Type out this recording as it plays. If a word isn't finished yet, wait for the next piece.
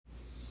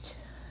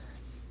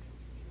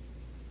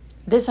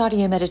This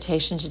audio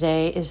meditation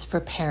today is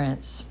for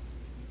parents.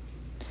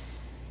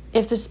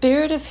 If the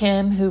spirit of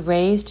him who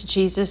raised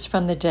Jesus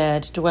from the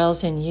dead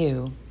dwells in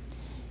you,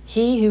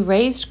 he who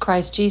raised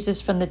Christ Jesus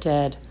from the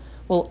dead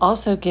will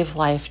also give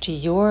life to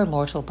your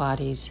mortal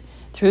bodies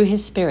through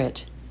his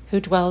Spirit who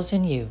dwells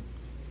in you.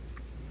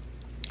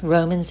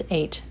 Romans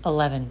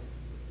 8:11.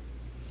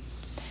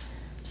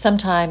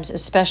 Sometimes,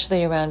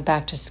 especially around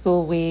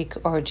back-to-school week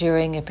or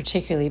during a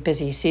particularly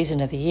busy season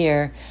of the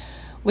year,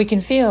 we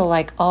can feel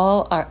like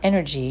all our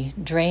energy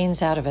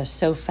drains out of us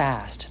so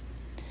fast.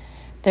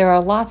 There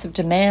are lots of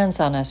demands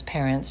on us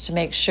parents to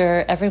make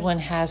sure everyone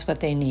has what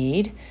they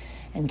need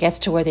and gets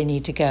to where they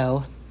need to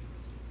go.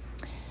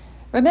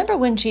 Remember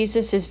when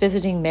Jesus is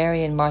visiting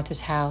Mary in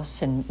Martha's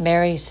house and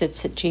Mary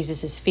sits at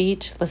Jesus'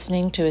 feet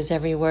listening to his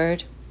every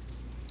word?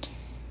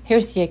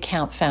 Here's the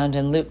account found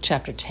in Luke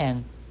chapter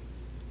 10.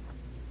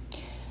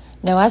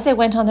 Now as they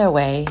went on their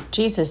way,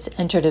 Jesus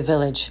entered a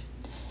village,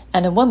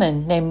 and a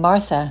woman named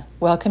Martha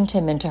welcomed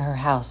him into her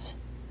house.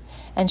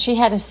 And she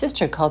had a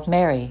sister called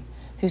Mary,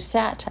 who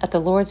sat at the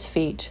Lord's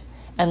feet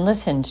and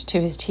listened to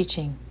his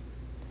teaching.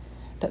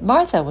 But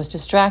Martha was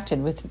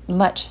distracted with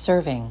much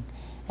serving,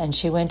 and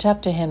she went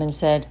up to him and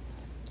said,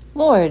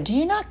 "Lord, do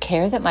you not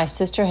care that my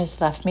sister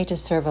has left me to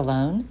serve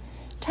alone?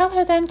 Tell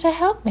her then to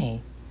help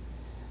me."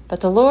 But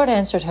the Lord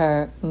answered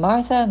her,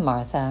 "Martha,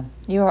 Martha,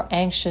 you are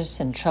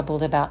anxious and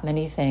troubled about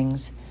many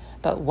things,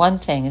 but one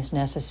thing is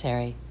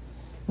necessary.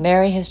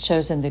 Mary has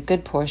chosen the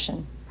good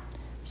portion."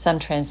 Some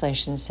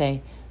translations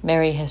say,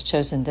 "Mary has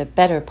chosen the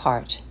better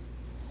part,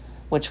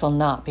 which will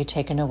not be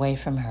taken away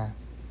from her."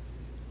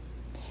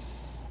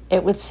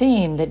 It would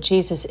seem that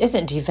Jesus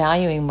isn't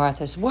devaluing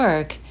Martha's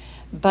work,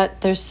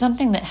 but there's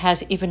something that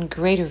has even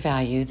greater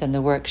value than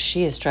the work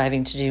she is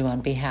striving to do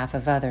on behalf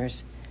of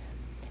others.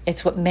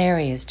 It's what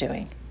Mary is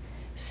doing,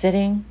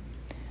 sitting,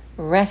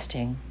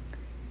 resting,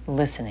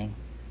 listening.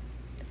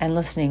 And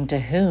listening to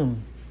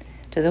whom?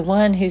 To the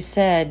one who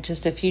said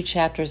just a few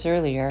chapters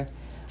earlier,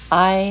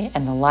 "I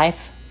am the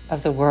life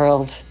of the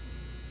world."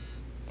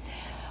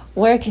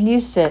 Where can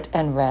you sit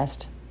and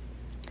rest?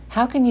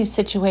 How can you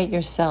situate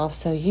yourself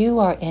so you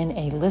are in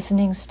a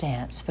listening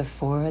stance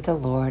before the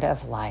Lord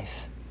of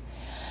life,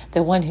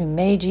 the one who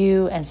made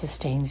you and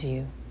sustains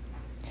you?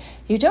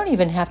 You don't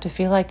even have to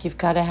feel like you've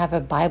got to have a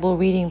Bible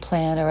reading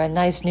plan or a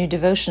nice new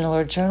devotional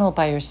or journal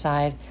by your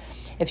side.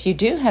 If you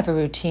do have a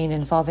routine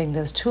involving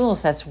those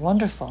tools, that's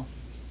wonderful.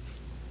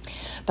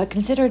 But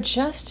consider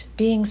just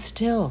being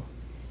still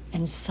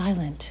and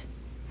silent,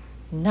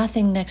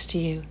 nothing next to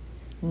you,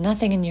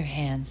 nothing in your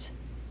hands,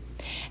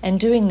 and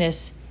doing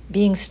this,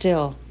 being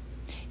still,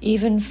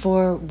 even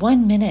for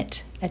 1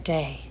 minute a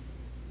day.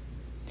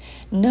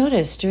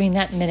 Notice during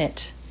that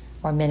minute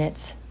or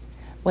minutes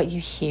what you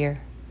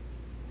hear.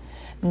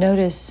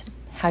 Notice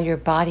how your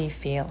body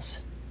feels.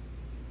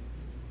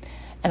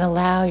 And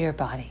allow your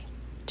body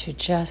to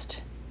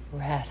just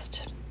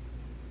rest.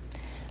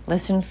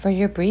 Listen for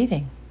your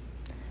breathing.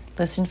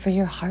 Listen for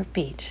your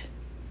heartbeat.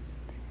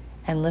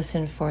 And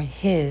listen for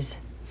his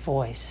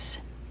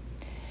voice.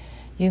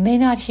 You may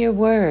not hear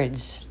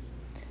words,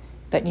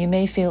 but you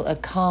may feel a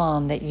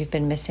calm that you've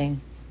been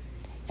missing,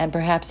 and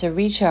perhaps a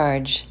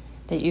recharge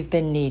that you've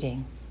been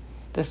needing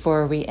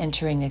before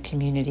re-entering a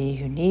community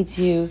who needs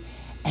you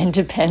and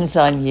depends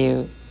on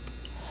you.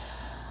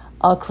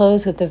 I'll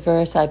close with the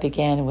verse I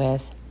began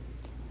with,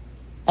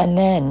 and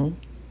then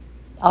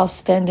I'll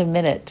spend a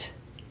minute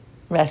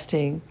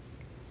resting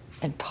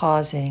and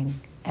pausing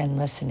and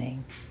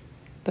listening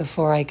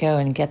before I go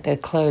and get the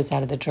clothes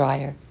out of the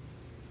dryer.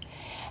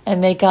 And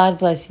may God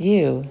bless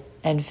you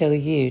and fill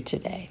you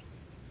today.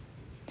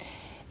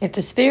 If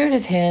the spirit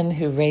of him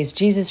who raised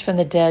Jesus from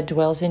the dead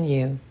dwells in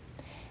you,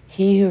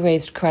 he who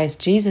raised Christ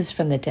Jesus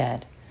from the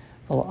dead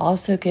will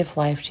also give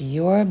life to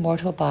your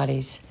mortal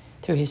bodies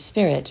through his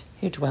Spirit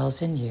who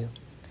dwells in you.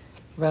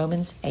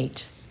 Romans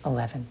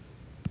 8:11.